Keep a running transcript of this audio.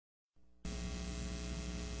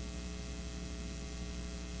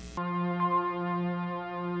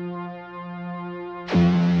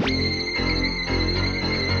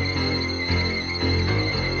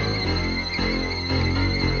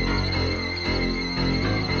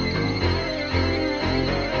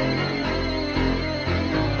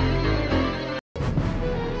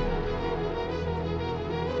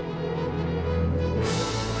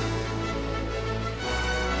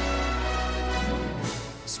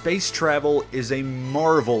Space travel is a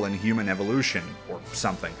marvel in human evolution, or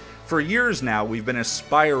something. For years now, we've been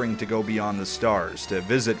aspiring to go beyond the stars, to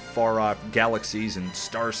visit far-off galaxies and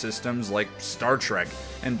star systems like Star Trek,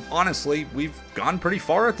 and honestly, we've gone pretty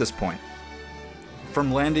far at this point.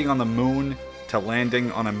 From landing on the moon to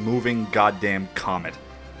landing on a moving goddamn comet.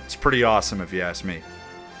 It's pretty awesome if you ask me.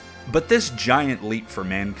 But this giant leap for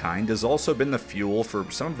mankind has also been the fuel for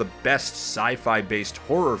some of the best sci-fi based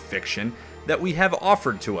horror fiction that we have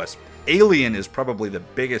offered to us. Alien is probably the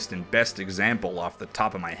biggest and best example off the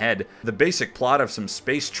top of my head. The basic plot of some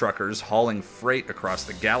space truckers hauling freight across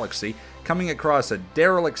the galaxy, coming across a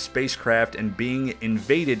derelict spacecraft and being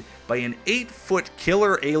invaded by an 8-foot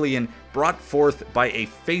killer alien brought forth by a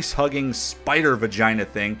face-hugging spider vagina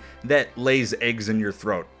thing that lays eggs in your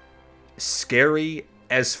throat. Scary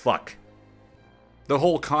as fuck. The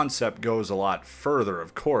whole concept goes a lot further,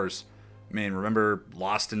 of course. I mean, remember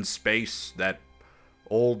Lost in Space, that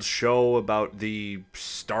old show about the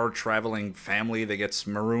star-traveling family that gets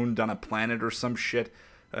marooned on a planet or some shit?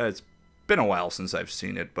 It's been a while since I've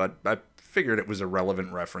seen it, but I figured it was a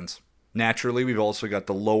relevant reference. Naturally, we've also got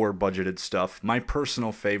the lower-budgeted stuff, my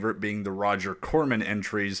personal favorite being the Roger Corman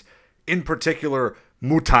entries, in particular,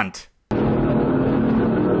 Mutant.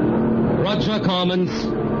 Roger Cormans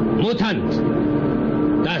Mutant.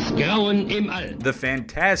 Das Grauen im All. The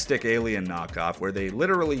fantastic Alien knockoff where they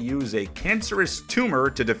literally use a cancerous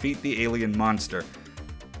tumor to defeat the alien monster.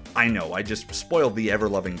 I know, I just spoiled the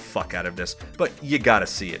ever-loving fuck out of this, but you gotta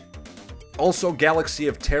see it. Also, Galaxy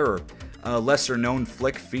of Terror, a lesser-known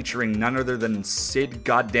flick featuring none other than Sid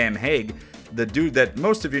Goddamn Haig, the dude that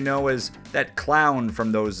most of you know as that clown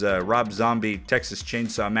from those Rob Zombie Texas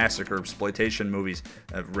Chainsaw Massacre exploitation movies.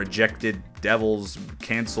 Rejected Devils,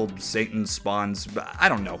 Canceled Satan Spawns, I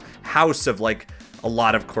don't know. House of like a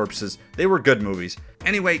lot of corpses. They were good movies.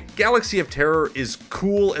 Anyway, Galaxy of Terror is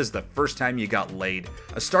cool as the first time you got laid.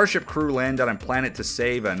 A starship crew land on a planet to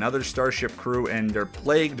save another starship crew and they're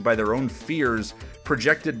plagued by their own fears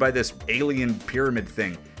projected by this alien pyramid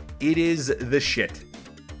thing. It is the shit.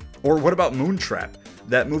 Or what about Moontrap?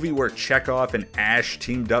 That movie where Chekhov and Ash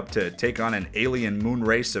teamed up to take on an alien moon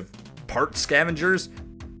race of part scavengers?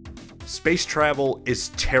 Space travel is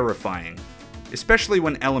terrifying, especially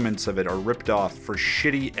when elements of it are ripped off for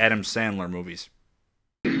shitty Adam Sandler movies.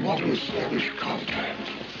 We want to establish contact.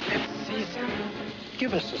 Let's see, sir.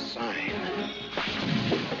 Give us a sign.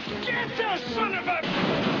 Get the son of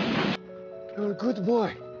a... You're a good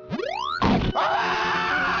boy.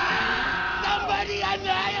 Somebody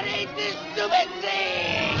annihilate this stupid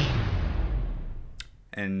thing!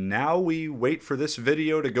 And now we wait for this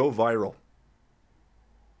video to go viral.